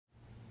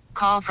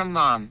Call from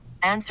mom.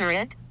 Answer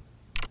it.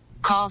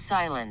 Call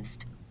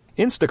silenced.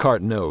 Instacart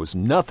knows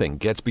nothing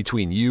gets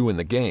between you and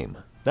the game.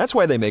 That's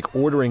why they make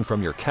ordering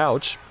from your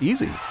couch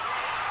easy.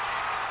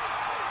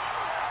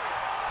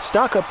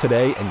 Stock up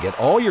today and get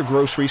all your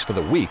groceries for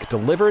the week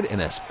delivered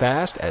in as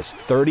fast as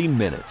 30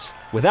 minutes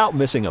without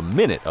missing a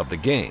minute of the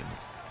game.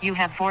 You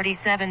have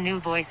 47 new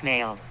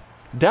voicemails.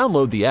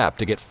 Download the app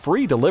to get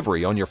free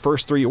delivery on your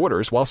first 3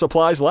 orders while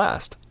supplies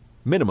last.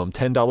 Minimum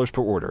 $10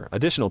 per order.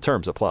 Additional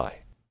terms apply.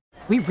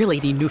 We really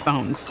need new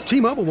phones.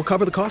 T-Mobile will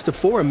cover the cost of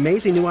 4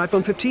 amazing new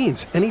iPhone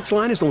 15s, and each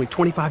line is only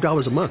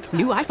 $25 a month.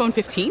 New iPhone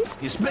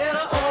 15s? It's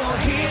better over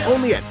here.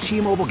 Only at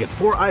T-Mobile, get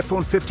 4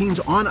 iPhone 15s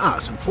on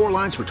us and 4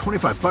 lines for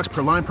 $25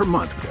 per line per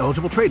month with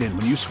eligible trade-in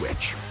when you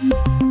switch.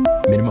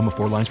 Minimum of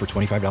 4 lines for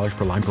 $25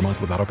 per line per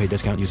month with autopay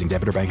discount using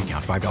debit or bank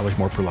account. $5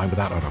 more per line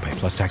without autopay,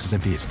 plus taxes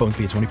and fees. Phone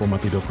fee at 24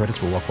 monthly bill credits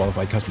for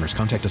well-qualified customers.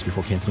 Contact us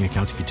before canceling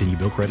account to continue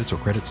bill credits or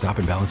credit stop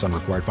and balance on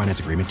required finance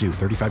agreement due.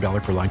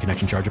 $35 per line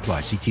connection charge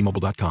applies. See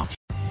T-Mobile.com.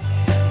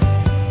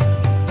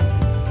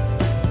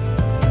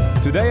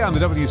 Today on the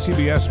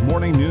WCBS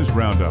Morning News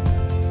Roundup.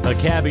 A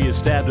cabbie is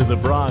stabbed in the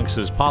Bronx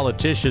as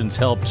politicians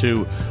help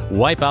to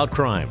wipe out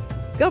crime.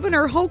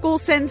 Governor Hochul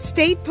sends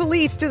state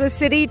police to the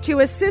city to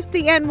assist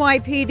the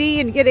NYPD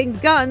in getting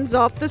guns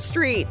off the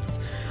streets.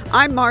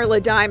 I'm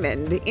Marla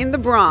Diamond in the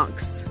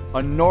Bronx.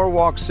 A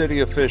Norwalk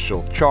City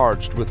official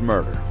charged with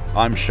murder.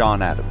 I'm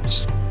Sean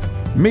Adams.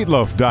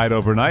 Meatloaf died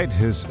overnight.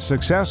 His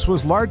success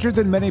was larger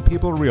than many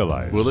people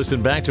realize. We'll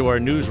listen back to our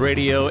News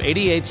Radio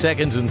 88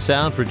 Seconds in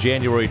Sound for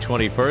January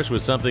 21st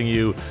with something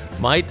you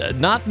might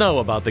not know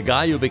about the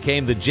guy who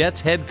became the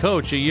Jets head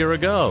coach a year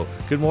ago.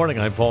 Good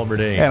morning, I'm Paul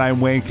Murnane. And I'm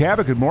Wayne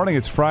Cabot. Good morning,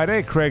 it's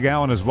Friday. Craig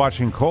Allen is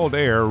watching cold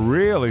air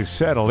really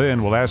settle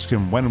in. We'll ask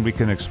him when we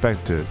can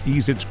expect to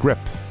ease its grip.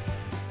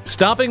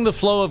 Stopping the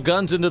flow of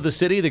guns into the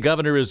city, the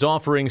governor is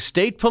offering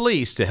state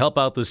police to help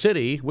out the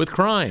city with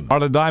crime.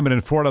 Marla Diamond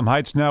in Fordham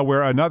Heights now,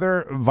 where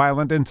another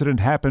violent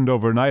incident happened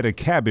overnight. A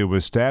cabbie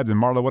was stabbed. And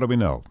Marla, what do we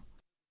know?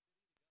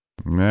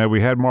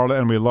 We had Marla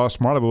and we lost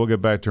Marla, but we'll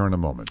get back to her in a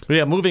moment.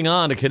 Yeah, moving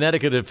on, a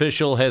Connecticut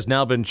official has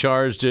now been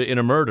charged in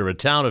a murder, a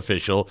town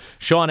official.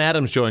 Sean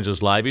Adams joins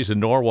us live. He's in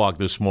Norwalk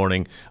this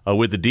morning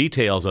with the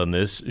details on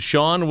this.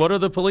 Sean, what are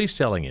the police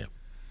telling you?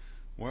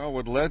 Well,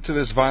 what led to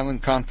this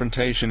violent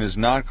confrontation is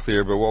not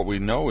clear, but what we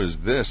know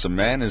is this. A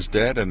man is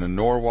dead and a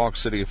Norwalk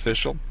City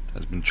official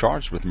has been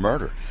charged with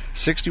murder.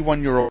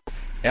 61-year-old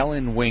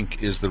Ellen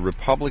Wink is the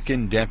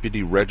Republican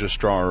Deputy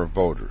Registrar of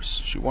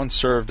Voters. She once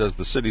served as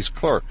the city's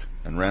clerk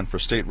and ran for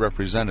state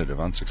representative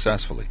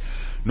unsuccessfully.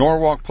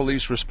 Norwalk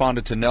police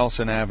responded to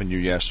Nelson Avenue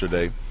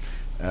yesterday,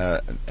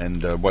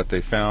 and what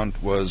they found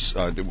was,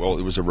 it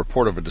was a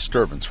report of a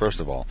disturbance, first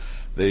of all.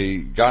 They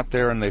got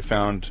there and they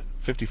found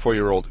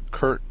 54-year-old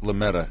Kurt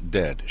Lametta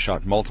dead,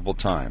 shot multiple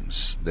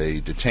times. They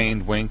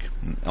detained Wink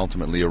and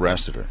ultimately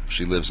arrested her.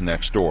 She lives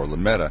next door.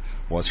 Lametta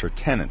was her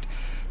tenant.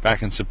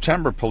 Back in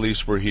September,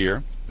 police were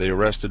here. They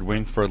arrested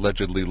Wink for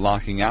allegedly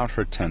locking out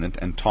her tenant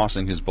and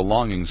tossing his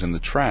belongings in the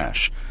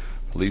trash.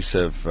 Police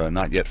have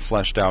not yet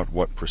fleshed out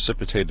what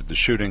precipitated the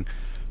shooting.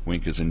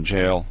 Wink is in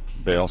jail.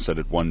 Bail set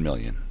at $1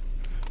 million.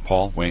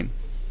 Paul, Wayne.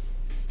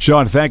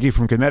 Sean, thank you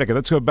from Connecticut.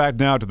 Let's go back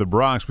now to the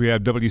Bronx. We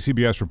have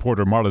WCBS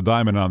reporter Marla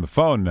Diamond on the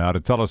phone now to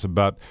tell us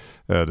about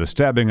the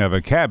stabbing of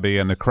a cabbie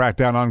and the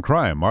crackdown on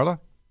crime. Marla?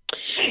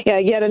 Yeah,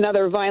 yet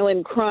another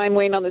violent crime,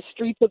 Wayne, on the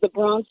streets of the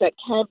Bronx. That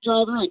cab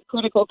driver in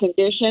critical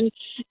condition.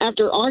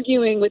 After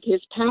arguing with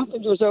his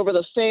passengers over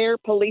the fare,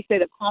 police say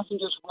the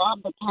passengers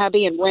robbed the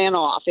cabbie and ran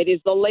off. It is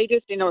the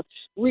latest in a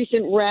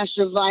recent rash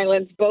of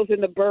violence, both in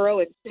the borough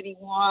and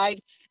citywide.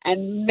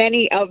 And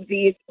many of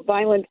these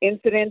violent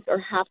incidents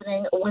are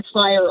happening with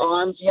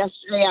firearms.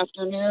 Yesterday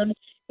afternoon,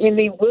 in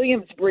the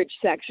Williamsbridge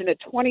section, a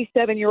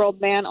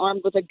 27-year-old man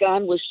armed with a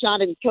gun was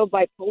shot and killed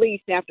by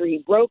police after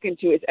he broke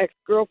into his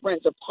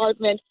ex-girlfriend's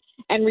apartment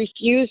and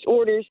refused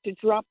orders to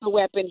drop the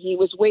weapon he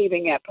was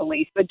waving at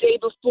police. The day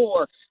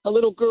before, a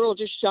little girl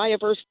just shy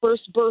of her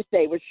first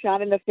birthday was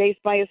shot in the face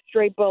by a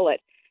stray bullet.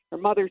 Her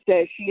mother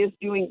says she is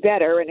doing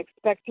better and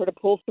expects her to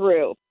pull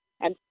through.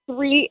 And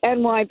 3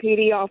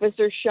 NYPD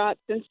officers shot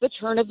since the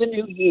turn of the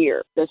new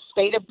year. The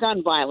state of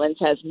gun violence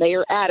has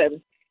Mayor Adams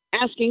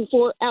asking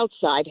for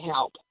outside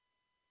help.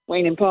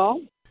 Wayne and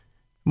Paul?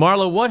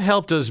 Marla, what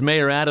help does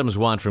Mayor Adams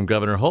want from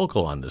Governor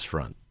Hochul on this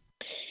front?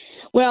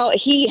 Well,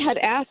 he had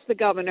asked the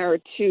governor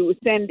to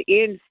send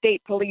in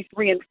state police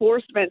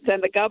reinforcements,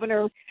 and the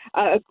governor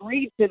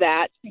agreed to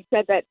that. He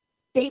said that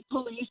state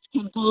police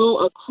can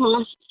go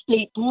across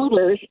state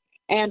borders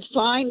and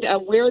find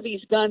where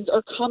these guns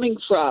are coming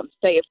from.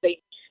 Say if they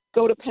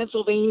go to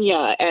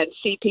Pennsylvania and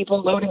see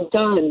people loading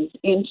guns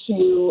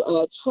into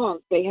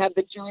trunks, they have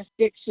the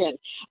jurisdiction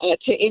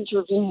to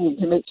intervene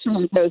to make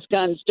sure that those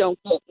guns don't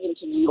get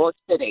into New York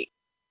City.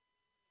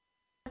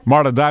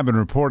 Marla Diamond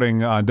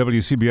reporting on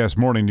WCBS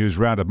Morning News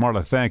Roundup.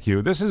 Marla, thank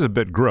you. This is a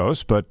bit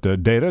gross, but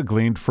data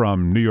gleaned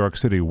from New York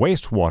City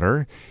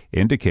wastewater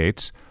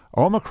indicates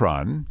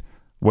Omicron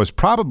was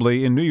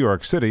probably in New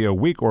York City a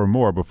week or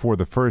more before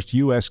the first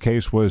U.S.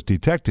 case was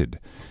detected.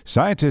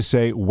 Scientists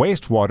say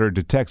wastewater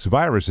detects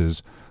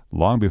viruses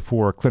long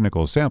before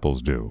clinical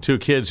samples do. 2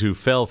 kids who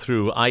fell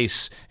through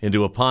ice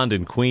into a pond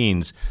in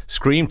Queens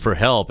screamed for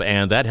help,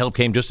 and that help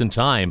came just in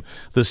time.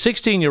 The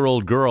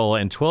 16-year-old girl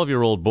and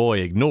 12-year-old boy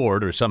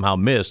ignored or somehow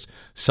missed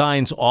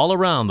signs all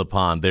around the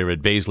pond there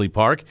at Baisley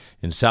Park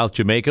in South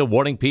Jamaica,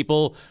 warning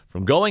people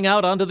from going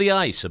out onto the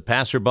ice. A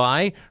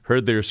passerby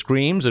heard their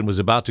screams and was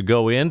about to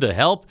go in to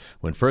help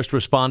when first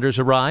responders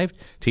arrived.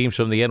 Teams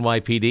from the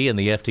NYPD and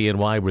the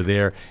FDNY were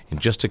there in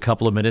just a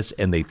couple of minutes,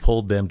 and they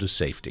pulled them to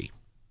safety.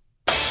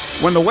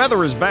 When the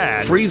weather is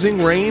bad,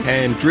 freezing rain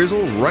and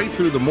drizzle right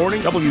through the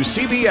morning,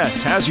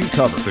 WCBS has you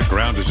covered. The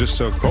ground is just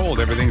so cold,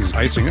 everything's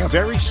icing up.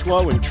 Very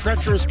slow and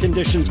treacherous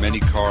conditions.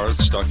 Many cars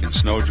stuck in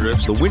snow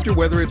drifts. The winter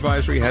weather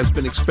advisory has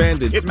been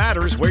expanded. It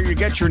matters where you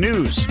get your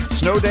news.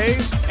 Snow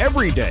days,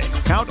 every day.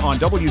 Count on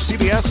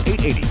WCBS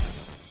 880.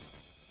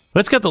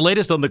 Let's get the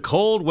latest on the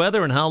cold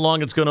weather and how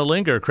long it's going to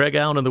linger. Craig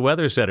Allen in the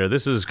Weather Center.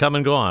 This is come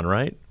and gone,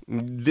 right?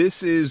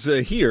 This is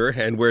here,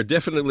 and we're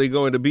definitely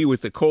going to be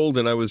with the cold.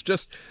 And I was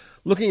just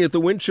looking at the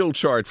wind chill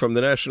chart from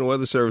the National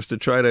Weather Service to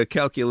try to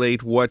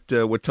calculate what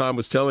Tom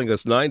was telling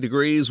us. 9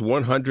 degrees,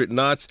 100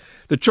 knots.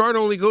 The chart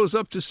only goes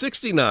up to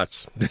 60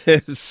 knots.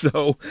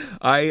 So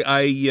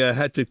I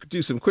had to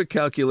do some quick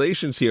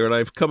calculations here, and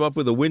I've come up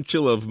with a wind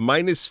chill of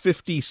minus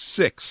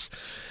 56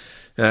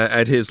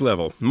 at his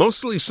level.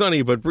 Mostly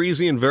sunny, but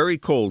breezy and very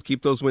cold.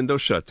 Keep those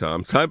windows shut,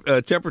 Tom.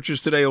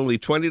 Temperatures today only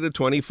 20 to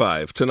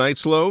 25.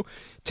 Tonight's low,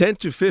 10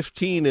 to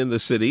 15 in the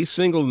city,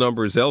 single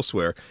numbers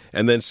elsewhere.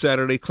 And then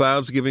Saturday,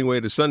 clouds giving way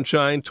to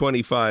sunshine,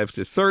 25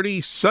 to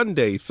 30.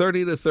 Sunday,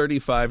 30 to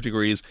 35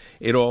 degrees.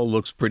 It all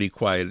looks pretty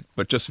quiet,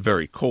 but just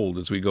very cold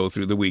as we go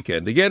through the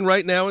weekend. Again,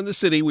 right now in the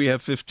city, we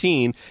have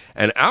 15,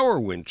 and our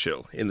wind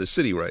chill in the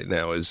city right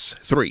now is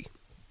 3.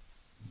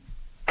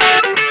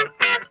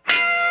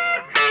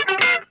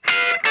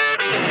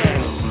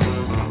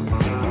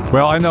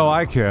 Well, I know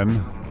I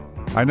can.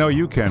 I know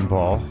you can,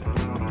 Paul.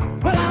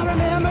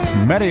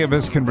 Many of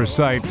us can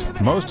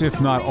recite most, if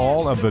not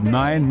all, of the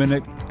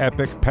 9-minute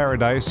epic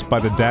Paradise by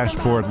the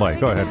Dashboard Light.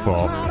 Go ahead,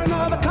 Paul.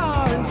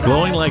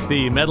 Glowing like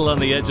the metal on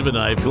the edge of a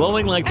knife.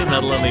 Glowing like the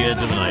metal on the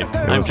edge of a knife.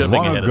 I'm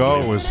jumping long ahead ago,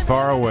 of it was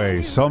far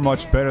away. So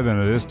much better than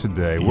it is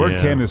today. Word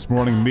came this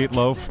morning,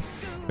 Meatloaf,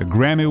 the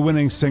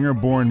Grammy-winning singer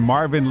born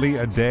Marvin Lee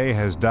Aday,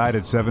 has died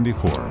at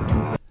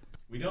 74.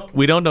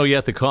 We don't know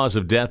yet the cause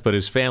of death, but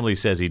his family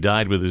says he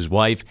died with his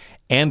wife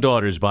and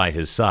daughters by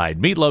his side.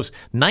 Meatloaf's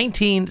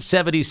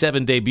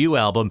 1977 debut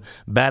album,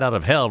 Bat Out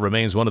of Hell,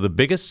 remains one of the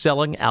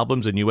biggest-selling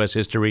albums in U.S.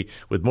 history,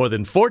 with more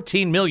than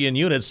 14 million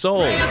units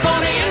sold.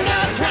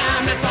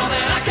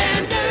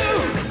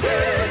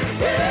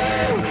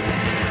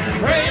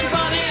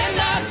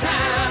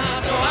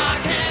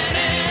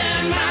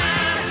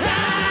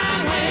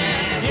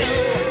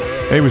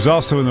 He was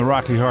also in the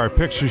Rocky Horror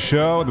Picture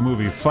Show, the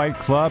movie Fight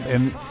Club,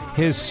 and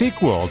his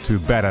sequel to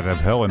Bat Out of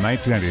Hell in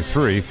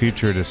 1993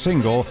 featured a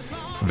single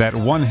that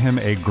won him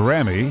a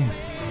Grammy.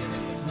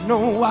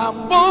 No, I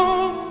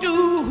won't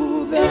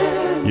do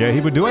that. Yeah, he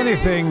would do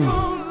anything,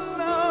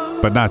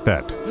 but not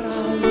that. But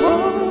I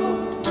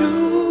want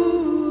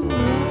to.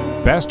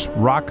 Best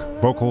rock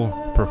vocal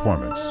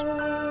performance.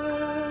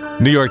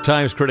 New York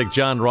Times critic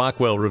John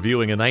Rockwell,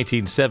 reviewing a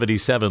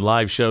 1977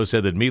 live show,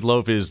 said that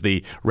Meatloaf is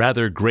the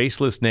rather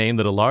graceless name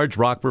that a large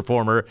rock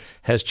performer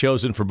has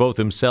chosen for both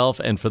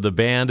himself and for the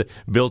band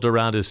built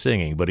around his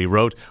singing. But he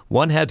wrote,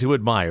 one had to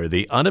admire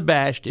the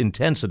unabashed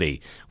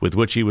intensity with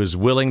which he was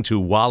willing to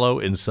wallow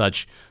in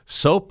such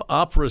soap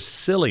opera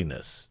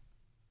silliness.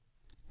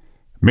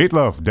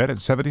 Meatloaf, dead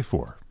at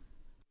 74.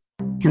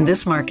 In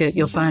this market,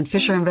 you'll find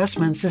Fisher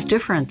Investments is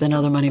different than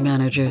other money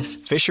managers.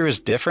 Fisher is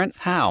different?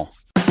 How?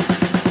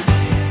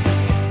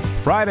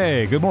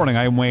 Friday. Good morning.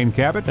 I'm Wayne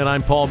Cabot. And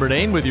I'm Paul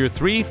Murnane with your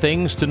 3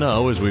 things to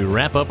know as we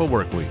wrap up a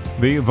work week.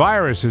 The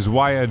virus is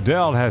why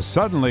Adele has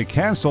suddenly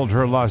canceled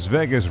her Las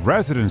Vegas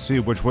residency,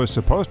 which was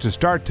supposed to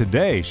start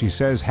today. She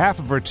says half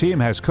of her team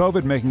has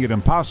COVID, making it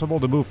impossible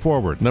to move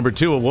forward. Number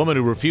 2, a woman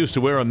who refused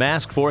to wear a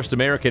mask forced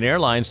American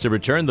Airlines to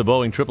return the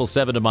Boeing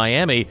 777 to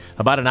Miami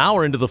about an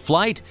hour into the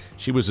flight.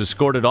 She was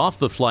escorted off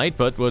the flight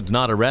but was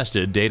not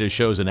arrested. Data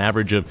shows an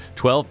average of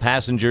 12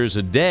 passengers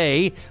a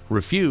day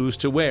refuse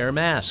to wear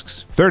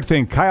masks. Third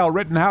thing, Kyle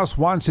Rittenhouse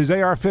wants his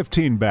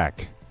AR-15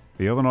 back.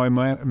 The Illinois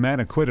man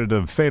acquitted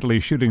of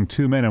fatally shooting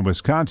 2 men in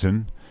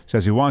Wisconsin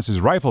says he wants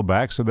his rifle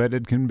back so that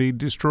it can be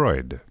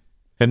destroyed.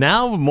 And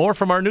now, more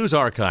from our news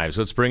archives.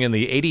 Let's bring in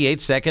the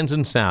 88 seconds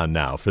in sound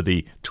now for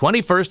the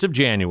 21st of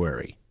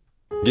January.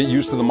 Get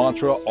used to the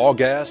mantra, all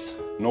gas,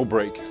 no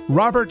break.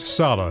 Robert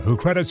Saleh, who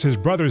credits his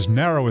brother's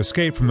narrow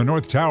escape from the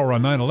North Tower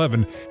on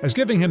 9/11 as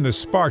giving him the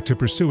spark to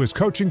pursue his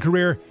coaching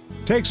career,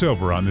 takes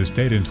over on this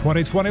date in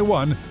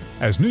 2021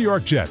 as New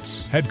York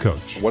Jets head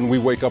coach. When we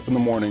wake up in the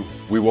morning,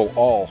 we will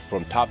all,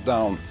 from top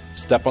down,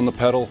 step on the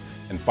pedal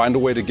and find a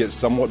way to get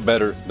somewhat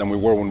better than we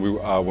were when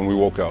we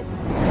woke up.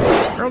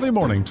 Early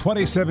morning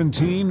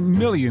 2017,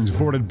 millions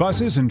boarded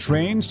buses and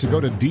trains to go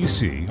to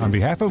D.C. on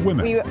behalf of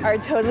women. We are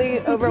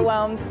totally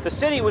overwhelmed. The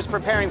city was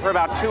preparing for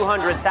about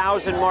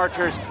 200,000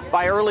 marchers.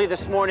 By early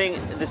this morning,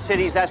 the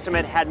city's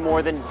estimate had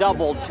more than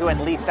doubled to at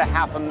least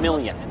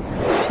 500,000.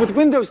 With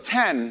Windows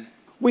 10,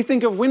 we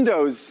think of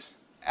Windows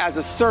as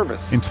a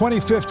service. In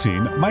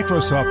 2015,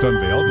 Microsoft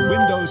unveiled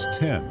Windows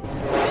 10.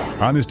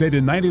 On this date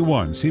in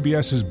 91,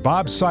 CBS's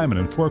Bob Simon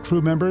and 4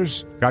 crew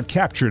members got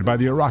captured by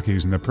the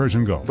Iraqis in the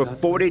Persian Gulf. For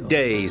 40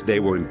 days, they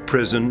were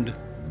imprisoned,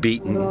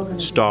 beaten,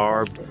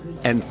 starved,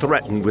 and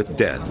threatened with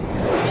death.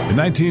 In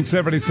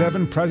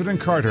 1977,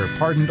 President Carter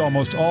pardoned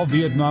almost all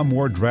Vietnam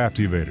War draft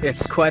evaders.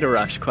 It's quite a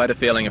rush, quite a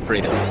feeling of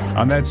freedom.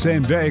 On that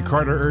same day,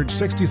 Carter urged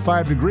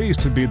 65 degrees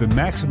to be the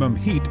maximum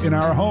heat in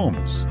our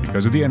homes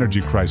because of the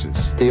energy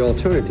crisis. The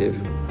alternative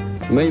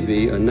may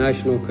be a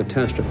national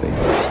catastrophe.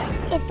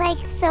 It's like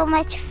so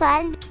much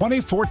fun.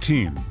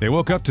 2014, they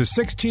woke up to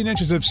 16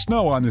 inches of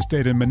snow on this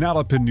date in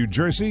Manalapan, New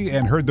Jersey,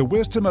 and heard the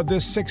wisdom of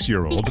this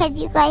 6-year-old. Because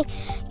you guys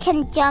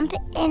can jump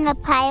in a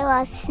pile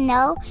of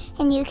snow,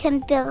 and you can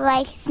build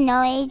like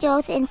snow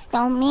angels and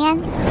snowman.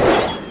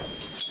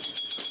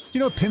 You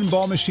know,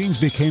 pinball machines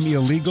became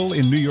illegal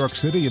in New York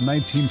City in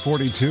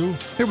 1942.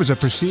 There was a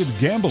perceived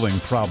gambling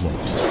problem.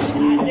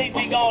 I think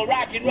we go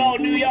rock and roll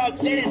New York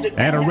City.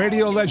 And a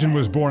radio legend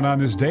was born on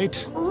this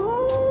date.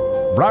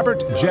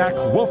 Robert Jack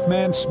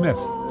Wolfman Smith,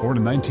 born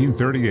in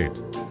 1938,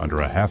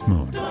 under a half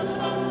moon.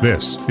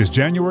 This is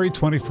January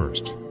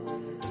 21st.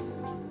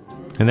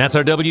 And that's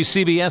our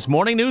WCBS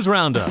Morning News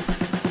Roundup.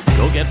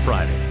 Go get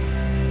Friday.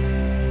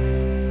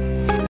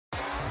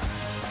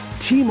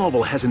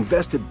 T-Mobile has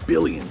invested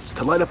billions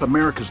to light up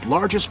America's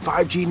largest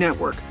 5G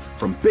network,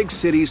 from big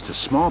cities to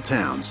small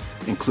towns,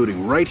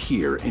 including right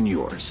here in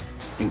yours.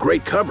 And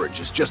great coverage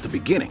is just the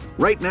beginning.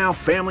 Right now,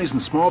 families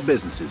and small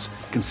businesses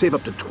can save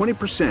up to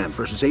 20%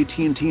 versus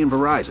AT&T and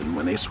Verizon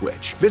when they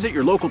switch. Visit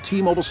your local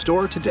T-Mobile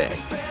store today.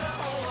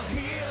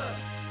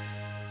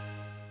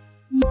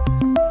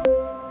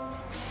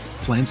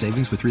 Plan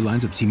savings with 3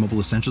 lines of T-Mobile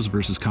Essentials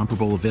versus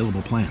comparable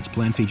available plans.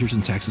 Plan features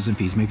and taxes and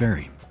fees may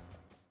vary.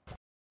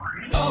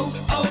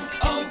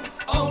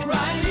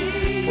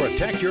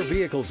 Protect your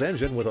vehicle's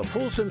engine with a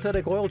full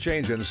synthetic oil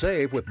change and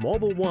save with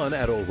Mobil 1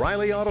 at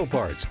O'Reilly Auto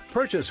Parts.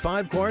 Purchase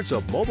 5 quarts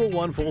of Mobil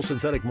 1 full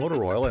synthetic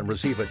motor oil and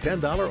receive a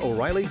 $10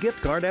 O'Reilly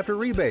gift card after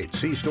rebate.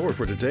 See store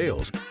for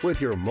details. With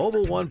your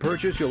Mobil 1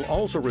 purchase, you'll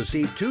also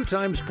receive 2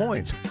 times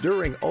points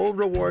during O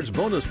Rewards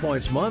Bonus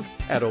Points Month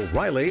at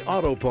O'Reilly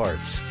Auto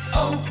Parts.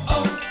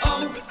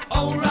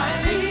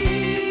 O'Reilly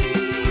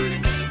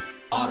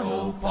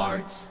Auto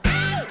Parts.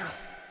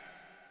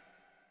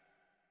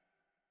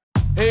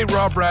 Hey,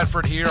 Rob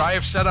Bradford here. I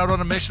have set out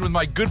on a mission with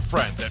my good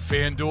friends at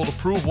FanDuel to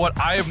prove what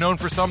I have known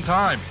for some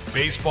time.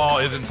 Baseball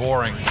isn't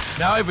boring.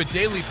 Now I have a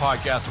daily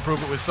podcast to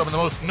prove it with some of the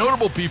most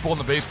notable people in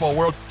the baseball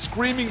world,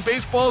 screaming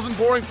baseball isn't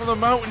boring from the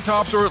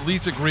mountaintops, or at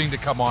least agreeing to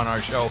come on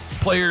our show.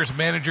 Players,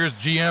 managers,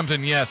 GMs,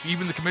 and yes,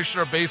 even the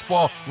commissioner of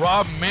baseball,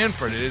 Rob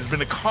Manfred. It has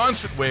been a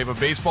constant wave of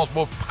baseball's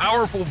most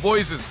powerful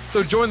voices.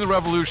 So join the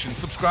revolution.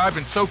 Subscribe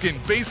and soak in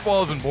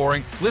Baseball Isn't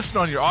Boring. Listen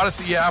on your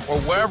Odyssey app or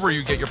wherever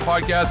you get your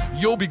podcasts.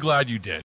 You'll be glad you did.